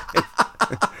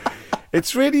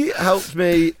 It's really helped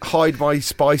me hide my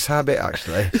spice habit,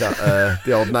 actually.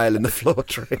 The old nail in the floor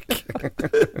trick.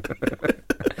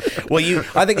 Well,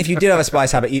 I think if you do have a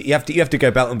spice habit, you have to go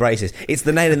belt and braces. It's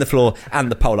the nail in the floor and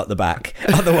the pole up the back.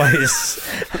 Otherwise,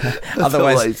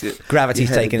 gravity's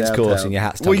taking its course and your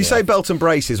hat's. Well, you say off. belt and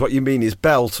braces. What you mean is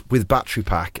belt with battery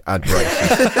pack and braces.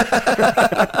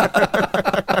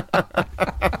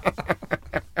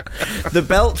 The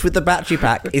belt with the battery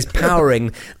pack is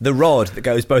powering the rod that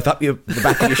goes both up the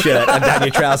back of your shirt and down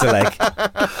your trouser leg.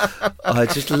 I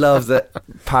just love that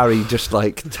Parry just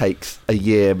takes a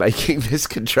year making this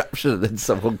contraption, and then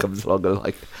someone comes along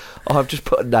and I've just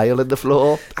put a nail in the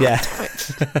floor. Yeah.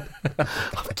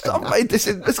 I've made this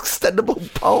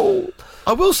extendable pole.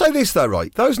 I will say this though,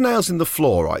 right? Those nails in the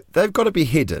floor, right? They've got to be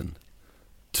hidden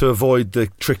to avoid the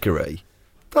trickery.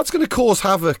 That's going to cause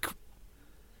havoc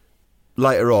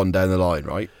later on down the line,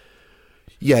 right?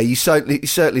 Yeah, you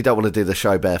certainly don't want to do the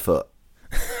show barefoot.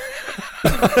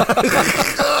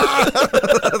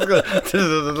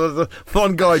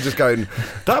 One guy just going,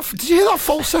 did you hear that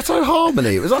falsetto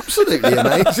harmony? It was absolutely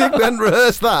amazing. We hadn't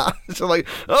rehearsed that. So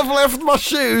I've left my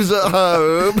shoes at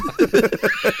home.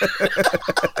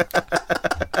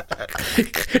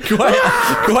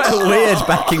 quite a weird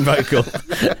backing vocal.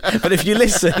 But if you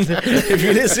listen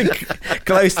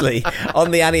closely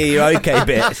on the Annie, are you okay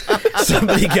bit,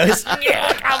 somebody goes,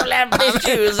 yeah, I've left my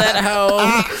shoes at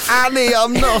home. Annie,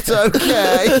 I'm not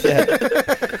okay.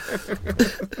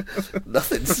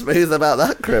 Nothing smooth about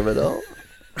that criminal.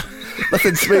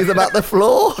 Nothing smooth about the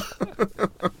floor.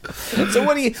 So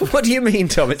what do you mean,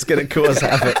 Tom? It's going to cause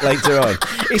havoc later on.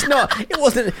 It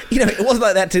wasn't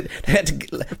like that. They had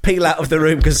to peel out of the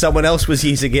room because someone else was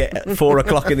using it at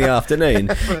 4:00 in the afternoon.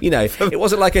 It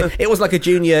wasn't like a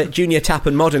junior tap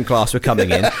and modern class were coming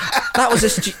in. That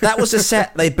was a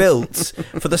set they built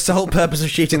for the sole purpose of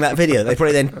shooting that video. They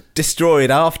probably then destroyed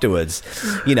afterwards.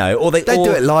 Or they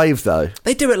do it live though.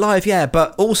 They do it live, yeah.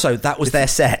 But also that was their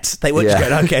set. They weren't just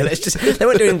going, okay, they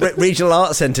weren't doing regional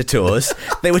art centre tours.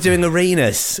 They were doing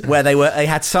arenas where they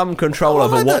had some control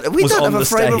over what was on the stage. We don't have a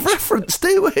frame of reference,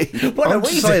 do we? What are we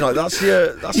saying?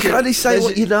 You can only say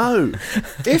what you know.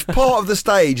 If part of the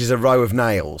stage is a row of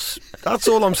nails, that's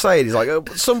all I'm saying. Is at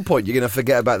some point you're going to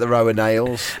forget about the row of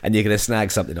nails, and you're going to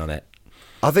snag something on it.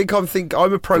 I'm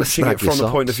approaching it from the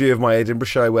point of view of my Edinburgh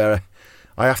show, where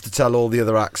I have to tell all the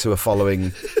other acts who are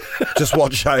following, just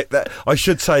watch out. I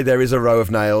should say there is a row of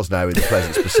nails now in the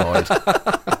Pleasance beside.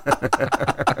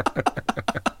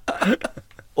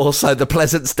 Also, the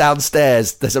Pleasance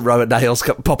downstairs, there's a row of nails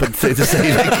popping through the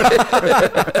ceiling.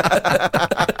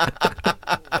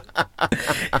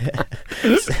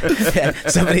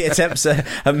 Somebody attempts a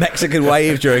Mexican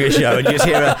wave during a show and you just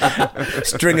hear a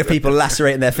string of people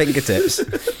lacerating their fingertips.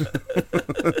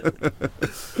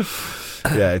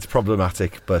 Yeah, it's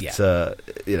problematic, but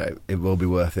it will be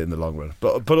worth it in the long run.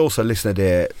 But also, listener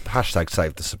dear, hashtag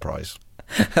save the surprise.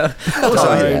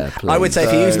 I would say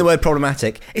if you're using the word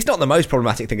problematic, it's not the most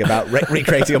problematic thing about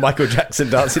recreating a Michael Jackson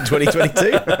dance in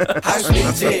 2022. House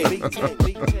meeting.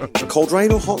 Cold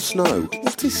rain or hot snow?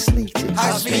 What is sleeting?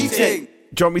 House meeting.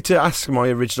 Do you want me to ask my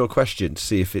original question to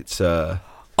see if it's yeah,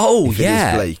 it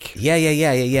is bleak?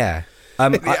 yeah.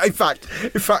 In fact,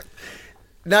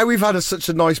 now we've had such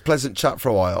a nice, pleasant chat for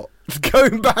a while.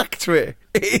 Going back to it,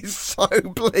 it is so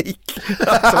bleak.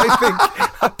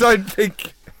 I don't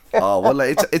think. Oh well,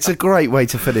 it's a great way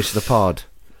to finish the pod.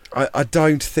 I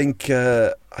don't think.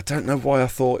 I don't know why I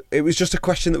thought it was just a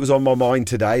question that was on my mind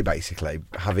today. Basically,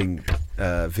 having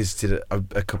visited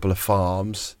a couple of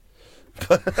farms.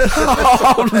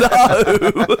 Oh no!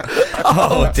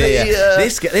 Oh dear!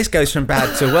 This goes from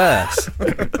bad to worse.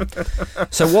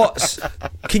 So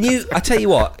Can you? I tell you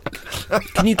what.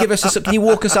 Can you give us? Can you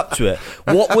walk us up to it?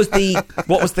 What was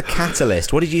the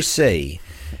catalyst? What did you see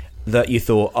that you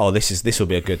thought, oh, this will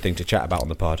be a good thing to chat about on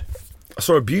the pod? I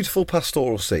saw a beautiful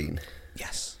pastoral scene.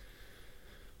 Yes.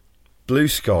 Blue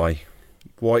sky,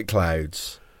 white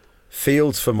clouds,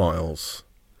 fields for miles,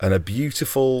 and a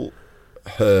beautiful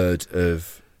herd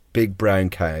of big brown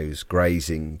cows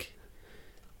grazing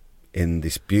in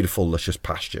this beautiful luscious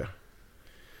pasture.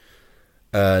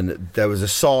 And there was a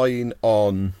sign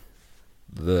on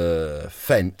the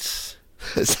fence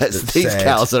It says these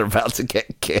cows are about to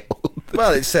get killed.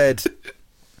 Well, it said,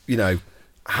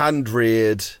 hand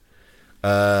reared,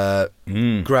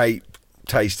 great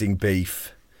tasting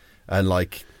beef, and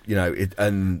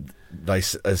and they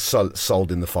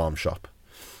sold in the farm shop.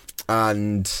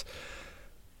 And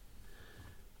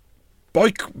and I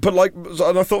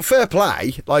thought, fair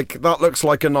play, that looks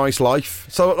like a nice life.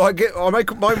 So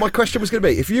my question was going to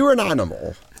be, if you were an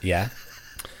animal,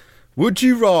 would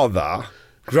you rather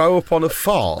grow up on a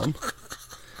farm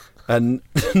and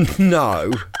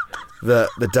know that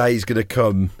the day's going to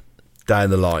come down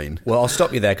the line? Well, I'll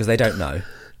stop you there because they don't know.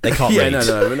 They can't read.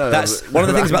 No. That's one of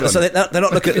the things about so they're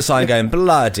not looking at the sign going,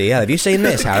 bloody hell, have you seen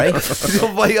this, Harry?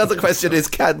 My other question is,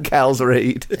 can cows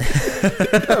read?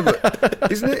 No,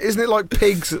 but isn't it like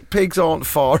pigs? Pigs aren't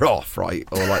far off, right?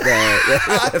 Or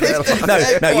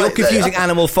No, you're confusing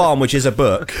Animal Farm, which is a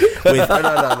book. With, no.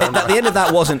 At the end of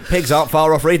that wasn't pigs aren't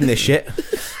far off reading this shit.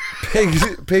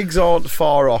 Pigs aren't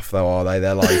far off though, are they?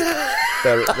 They're not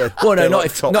if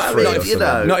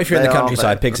you're in the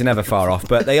countryside. Pigs are never far off,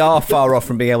 but they are far off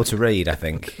from being able to read, I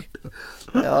think.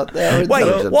 Wait,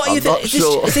 what are you thinking?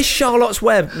 Is this Charlotte's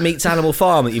Web meets Animal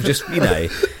Farm that you've just,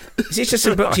 is this just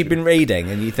some books you've been reading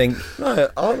and you think, no,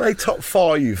 aren't they top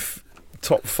five readers?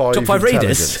 Top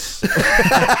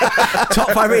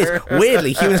 5 readers.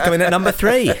 Weirdly, humans come in at number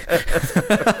 3.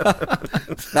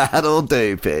 That'll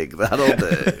do, pig. That'll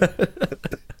do.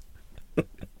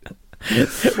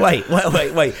 Wait.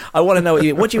 I want to know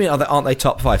what do you mean? Aren't they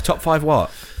top 5? Top 5 what?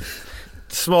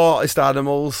 Smartest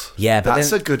animals. Yeah, but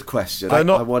that's a good question. They're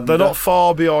not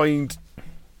far behind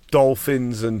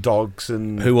dolphins and dogs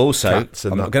and who also. Cats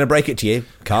and I'm not going to break it to you.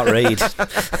 Can't read.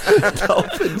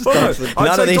 Dolphins.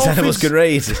 None of these animals can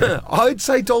read. I'd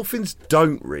say dolphins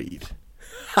don't read.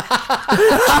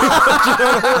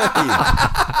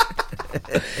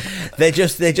 They're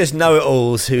just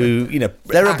know-it-alls who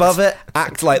they're above it,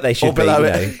 act like they should be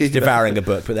it. devouring a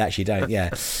book, but they actually don't.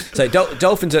 Yeah. So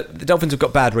dolphins have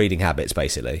got bad reading habits,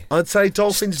 basically. I'd say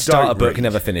dolphins start don't a book read. and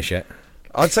never finish it.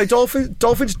 I'd say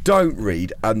dolphins don't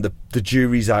read, and the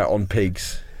jury's out on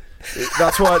pigs.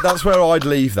 That's where I'd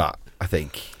leave that, I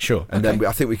think. Sure. And then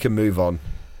I think we can move on.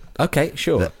 Okay,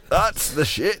 sure. That's the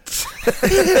shit.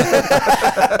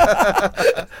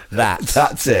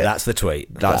 That's it. That's the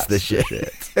tweet. That's the shit.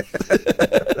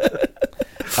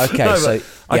 Okay, no, so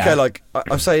I'm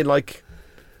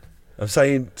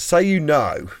saying, say you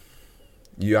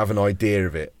have an idea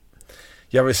of it,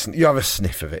 you have a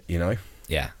sniff of it,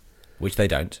 Yeah, which they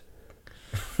don't.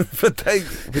 but they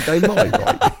might,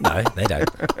 right? No, they don't.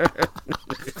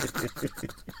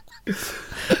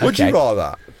 Would you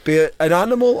rather be an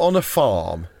animal on a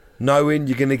farm, knowing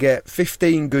you're going to get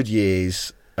 15 good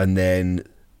years and then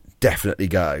definitely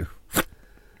go?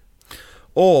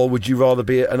 Or would you rather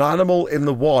be an animal in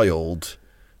the wild,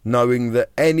 knowing that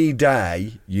any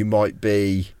day you might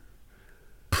be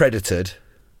predated,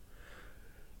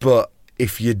 but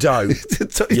if you don't,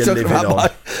 you're living on?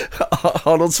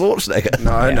 Arnold Schwarzenegger.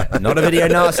 No. Not a video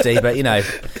nasty, but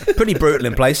pretty brutal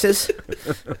in places.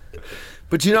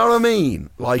 But you know what I mean?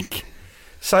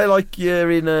 Say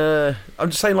you're in a... I'm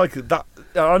just saying that...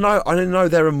 I know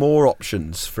there are more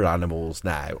options for animals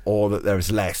now, or that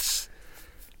there's less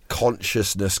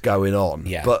consciousness going on.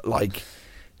 Yeah. But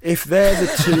if they're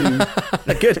the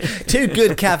two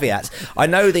good caveats. I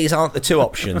know these aren't the two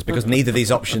options because neither of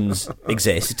these options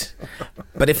exist.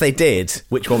 But if they did,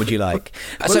 which one would you like?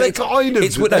 Well,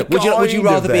 would you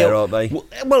rather be? Aren't they?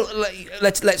 Well,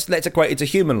 let's equate it to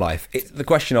human life. It's the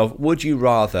question of, would you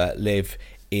rather live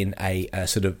in a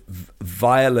sort of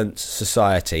violent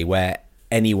society where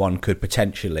anyone could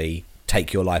potentially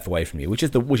take your life away from you, which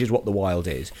is what the wild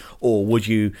is, or would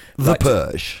you The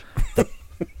Purge.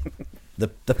 The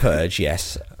Purge?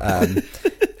 Yes. I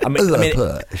mean,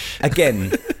 Purge.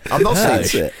 Again, I'm not saying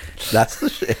That's it. That's the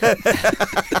shit.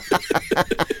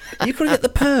 you could get the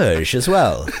Purge as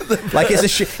well. Like it's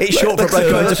short for a bloke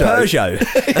going to Peugeot.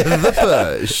 The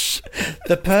Purge.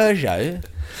 The Peugeot.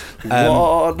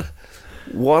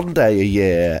 One day a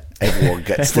year, everyone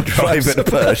gets to drive in a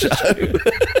Peugeot.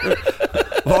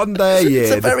 One day a year,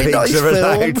 It's a very nice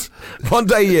film. One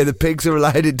day a year, the pigs are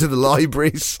allowed into the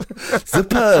libraries. The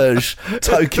Purge,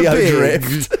 Tokyo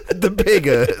Drift. The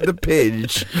pigger, the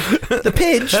pidge. The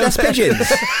Pidge. That's pigeons.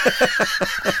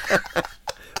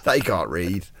 They can't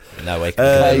read. No, we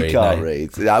Can't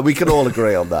read. Yeah, we can all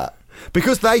agree on that.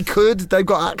 Because they've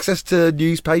got access to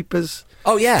newspapers.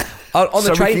 Oh yeah, on the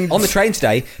So we train can- on the train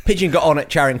today, Pigeon got on at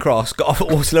Charing Cross, got off at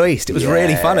Waterloo East. It was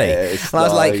really funny. And it's I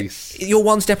was nice. like, "You're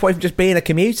one step away from just being a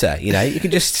commuter. You know, you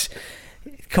can just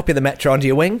copy the Metro under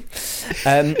your wing."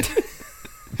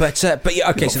 But yeah,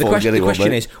 okay. So the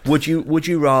question is, would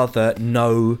you rather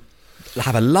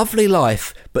have a lovely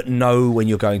life but know when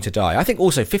you're going to die? I think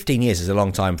also 15 years is a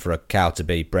long time for a cow to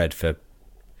be bred for.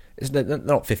 They're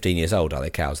not 15 years old, are they?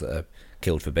 Cows that are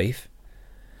killed for beef,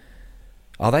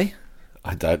 are they?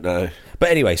 I don't know. But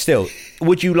anyway, still,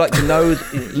 would you like to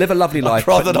live a lovely life?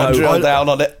 I'd rather but not know- drill down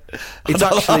on it. It's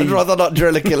I'd rather not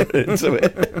drill a killer into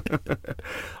it.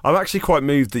 I'm actually quite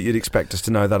moved that you'd expect us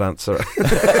to know that answer.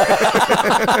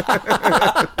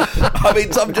 I mean,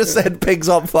 Tom just said pigs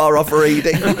aren't far off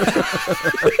reading.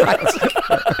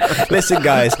 Listen,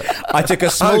 guys, I took a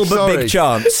small but sorry. big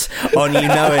chance on you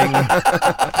knowing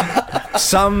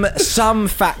some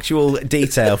factual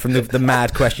detail from the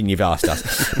mad question you've asked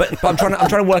us. But I'm trying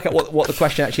to work out what the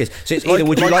question actually is. So it's either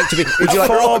would you like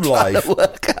farm life?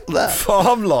 Work out that.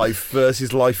 Farm life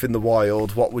versus life in the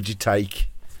wild, what would you take?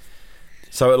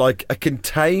 So like a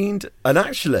contained, and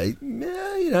actually,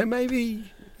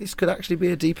 maybe this could actually be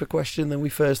a deeper question than we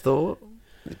first thought.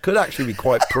 It could actually be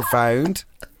quite profound.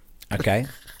 Okay.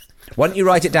 Why don't you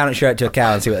write it down and show it to a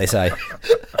cow and see what they say?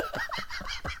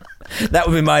 That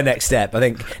would be my next step. I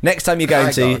think next time you're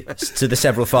going to the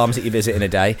several farms that you visit in a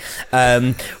day,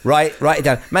 write it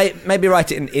down. Maybe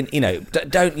write it in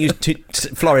don't use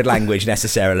florid language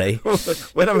necessarily.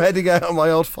 When I'm heading out on my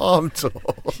old farm tour.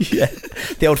 Yeah,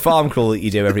 the old farm crawl that you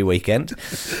do every weekend.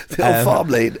 The old farm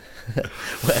lead.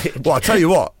 Well, I tell you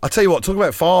what. Talking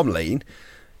about farm lean,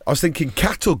 I was thinking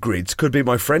cattle grids could be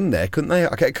my friend there, couldn't they?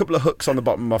 I get a couple of hooks on the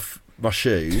bottom of my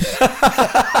shoes.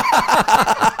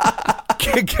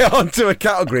 Get onto a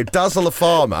cattle grid, dazzle a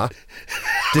farmer.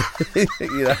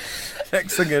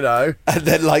 Next thing you know, And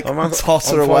then,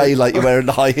 toss her I'm away fine. like you're wearing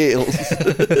high heels.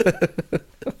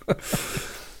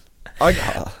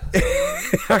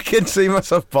 I can see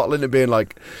myself bottling and being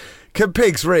like, "Can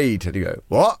pigs read?" And you go,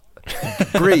 "What?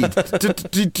 Breed?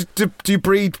 Do you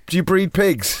breed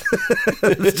pigs?"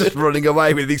 Just running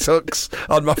away with these hooks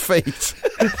on my feet,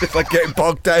 just like getting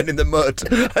bogged down in the mud.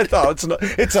 I thought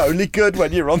it's only good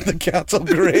when you're on the cattle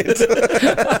grid.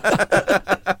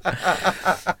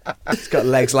 It's got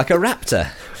legs like a raptor.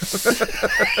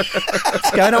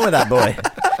 What's going on with that boy?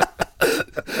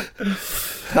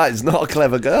 That is not a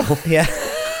clever girl. Yeah.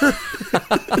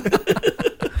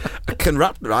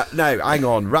 Right, no, hang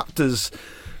on. Raptors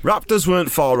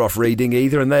weren't far off reading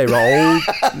either, and they're old.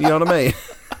 You know what I mean?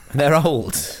 They're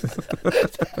old.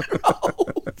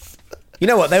 You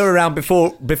know what? They were around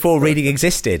before reading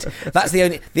existed. That's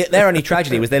their only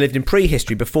tragedy was they lived in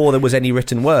prehistory before there was any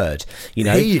written word. You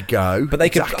know. There you go. But they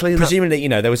could Exactly presumably,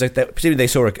 presumably they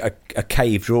saw a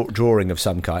cave drawing of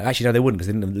some kind. Actually, no, they wouldn't because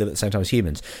they didn't live at the same time as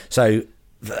humans. So.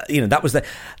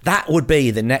 That would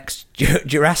be the next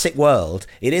Jurassic World.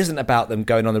 It isn't about them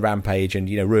going on the rampage and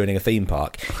ruining a theme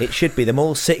park. It should be them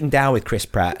all sitting down with Chris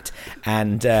Pratt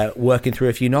and working through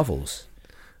a few novels.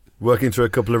 Working through a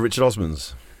couple of Richard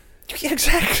Osmans. Yeah,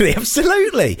 exactly,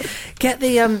 absolutely. Get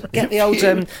the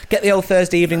old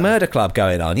Thursday evening murder club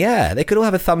going on. Yeah, they could all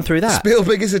have a thumb through that.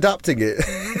 Spielberg is adapting it.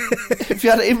 If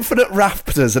you had infinite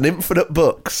raptors and infinite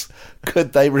books,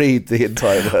 could they read the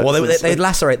entire work? Well, they'd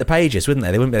lacerate the pages, wouldn't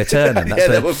they? They wouldn't be able to turn them. Yeah,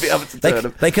 they wouldn't be able to turn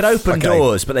them. They could open Okay.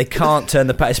 doors, but they can't turn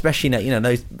the page, especially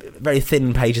those very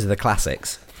thin pages of the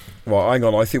classics. Well, hang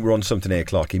on. I think we're on something here,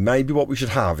 Clarky. Maybe what we should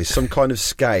have is some kind of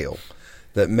scale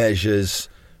that measures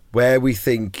where we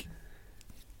think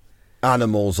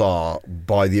animals are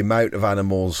by the amount of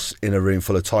animals in a room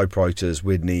full of typewriters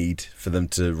we'd need for them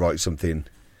to write something.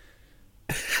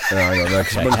 Hang on, no,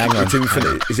 'cause monkey- hang on. it's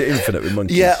infinite. Is it infinite with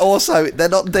monkeys? Yeah, also, they're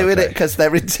not doing it Okay. because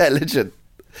they're intelligent.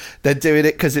 They're doing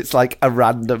it because it's like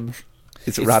random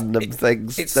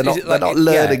things. They're not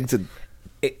learning to...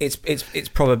 it's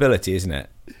probability, isn't it?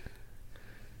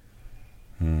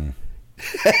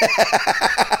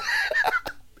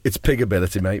 It's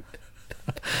pigability, mate.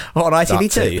 On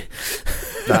ITV2.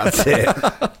 That's it.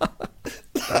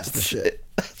 That's the shit.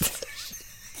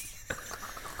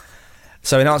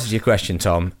 So in answer to your question,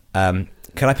 Tom, can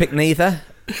I pick neither?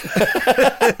 I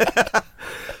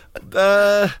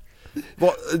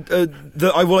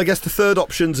guess the third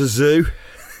option's a zoo,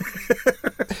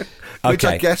 which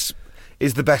I guess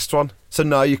is the best one. So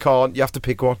no, you can't. You have to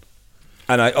pick one.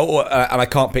 And I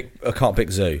can't pick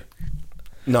zoo.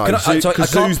 No, because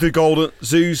zoo's the golden.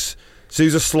 Zoo's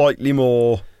a slightly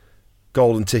more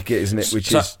golden ticket, isn't it?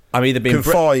 Which is I'm either being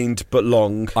confined but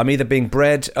long. I'm either being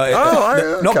bred,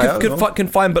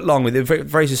 confined but long, with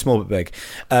very small but big.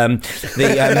 I don't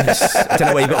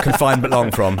know where you got confined but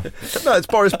long from. No, it's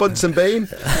Boris Bunsen Bean.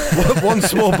 One's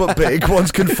small but big.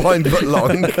 One's confined but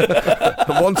long.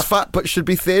 One's fat but should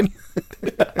be thin.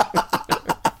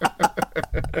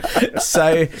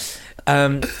 So,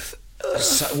 I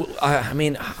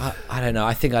don't know.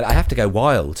 I think I have to go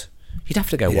wild. You'd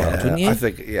have to go wild, wouldn't you? I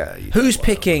think, Who's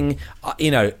picking?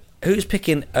 Who's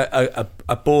picking a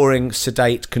boring,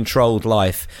 sedate, controlled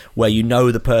life where you know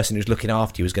the person who's looking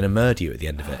after you is going to murder you at the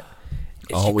end of it?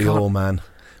 Are we all, man?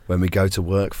 When we go to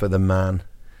work for the man.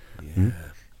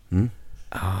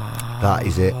 Oh, that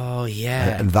is it. Oh,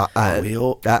 yeah. And that.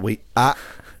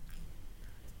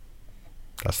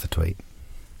 that's the tweet.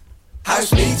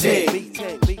 House meeting.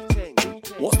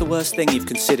 What's the worst thing you've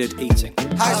considered eating?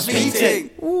 House meeting.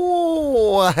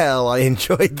 Oh, hell, I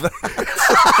enjoyed that.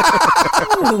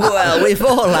 Well, we've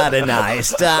all had a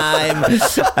nice time.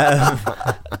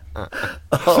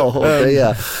 Oh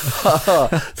dear.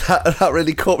 That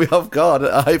really caught me off guard.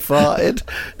 I farted.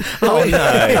 Oh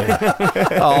no.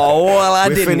 Oh well, I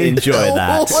didn't enjoy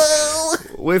that.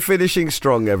 We're finishing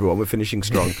strong, everyone. We're finishing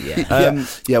strong.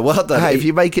 Yeah, well done. Hey, if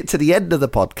you make it to the end of the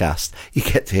podcast, you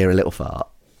get to hear a little fart.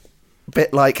 A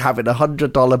bit like having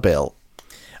 $100 bill.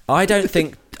 I don't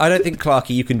think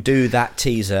Clarky, you can do that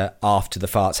teaser after the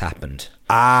farts happened.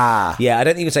 Ah. Yeah, I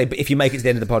don't think you can say, but if you make it to the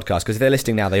end of the podcast, because if they're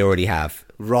listening now, they already have.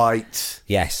 Right.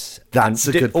 Yes. That's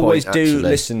a good point, Always do actually.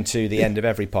 listen to the end of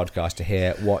every podcast to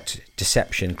hear what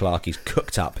deception Clarky's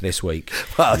cooked up this week.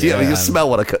 Well, you smell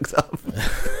what I cooked up.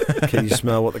 Can you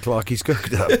smell what the Clarky's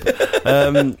cooked up?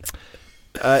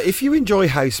 If you enjoy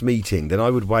House Meeting, then I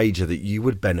would wager that you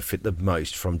would benefit the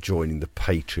most from joining the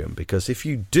Patreon, because if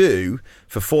you do,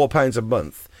 for £4 a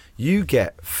month, you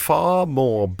get far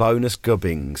more bonus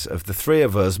gubbings of the three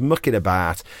of us mucking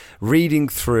about, reading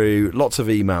through lots of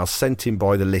emails sent in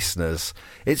by the listeners.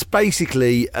 It's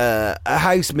basically a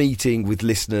house meeting with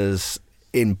listeners'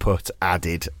 input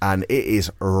added, and it is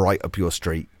right up your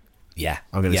street. Yeah.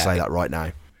 I'm going to say that right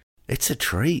now. It's a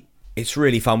treat. It's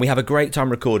really fun. We have a great time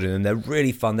recording them. They're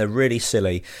really fun. They're really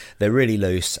silly. They're really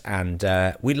loose. And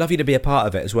we'd love you to be a part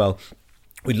of it as well.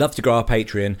 We'd love to grow our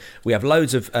Patreon. We have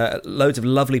loads of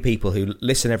lovely people who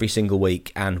listen every single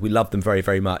week, and we love them very,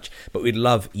 very much. But we'd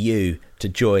love you to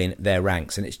join their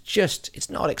ranks. And it's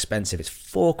not expensive. It's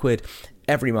 £4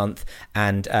 every month,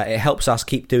 and it helps us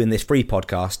keep doing this free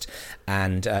podcast.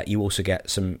 And you also get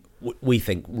some, we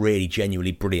think, really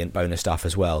genuinely brilliant bonus stuff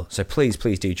as well. So please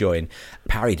do join.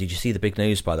 Parry, did you see the big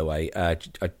news, by the way? I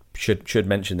should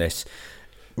mention this.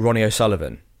 Ronnie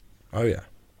O'Sullivan. Oh, yeah.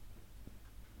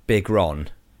 Big Ron.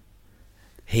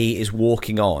 He is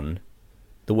walking on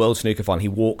the World Snooker Fund. He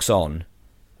walks on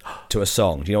to a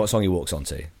song. Do you know what song he walks on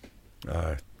to?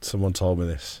 Someone told me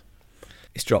this.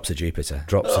 It's Drops of Jupiter.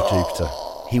 Drops of Jupiter.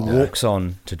 He walks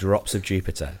on to Drops of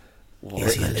Jupiter.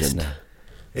 Is he a listener?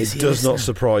 It does not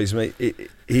surprise me.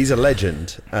 He's a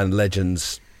legend, and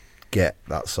legends get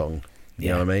that song. You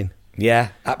know what I mean? Yeah,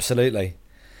 absolutely.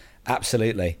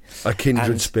 Absolutely. A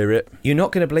kindred spirit. You're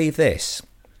not going to believe this.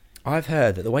 I've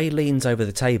heard that the way he leans over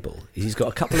the table is he's got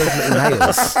a couple of little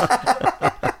nails.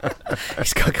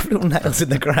 He's got a couple of little nails in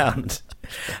the ground.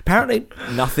 Apparently,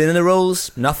 nothing in the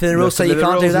rules. Nothing in the rules, so you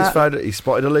can't do that. He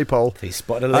spotted a loophole.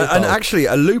 And actually,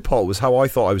 a loophole was how I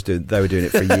thought they were doing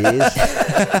it for years.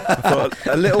 I thought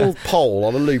a little pole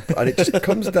on a loop, and it just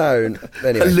comes down.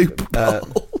 Anyway, A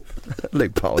loophole.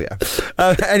 Loophole, yeah.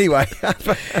 Anyway,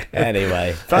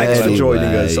 thanks for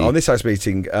joining us on this house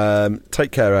meeting.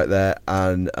 Take care out there,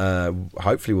 and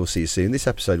hopefully we'll see you soon. This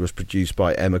episode was produced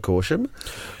by Emma Corsham.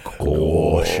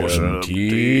 Caution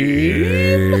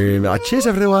team. Cheers,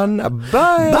 everyone.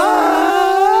 Bye.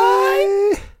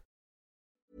 Bye.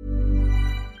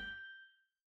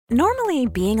 Normally,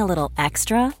 being a little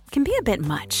extra can be a bit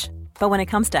much, But when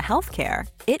it comes to healthcare,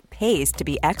 it pays to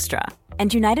be extra.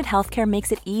 And United Healthcare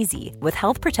makes it easy with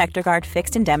Health Protector Guard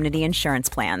fixed indemnity insurance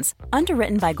plans.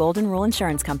 Underwritten by Golden Rule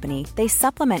Insurance Company, they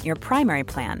supplement your primary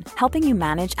plan, helping you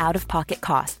manage out-of-pocket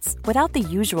costs without the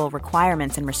usual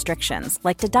requirements and restrictions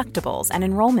like deductibles and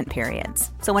enrollment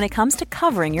periods. So when it comes to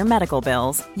covering your medical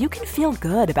bills, you can feel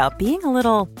good about being a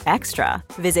little extra.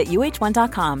 Visit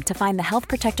uh1.com to find the Health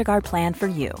Protector Guard plan for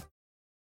you.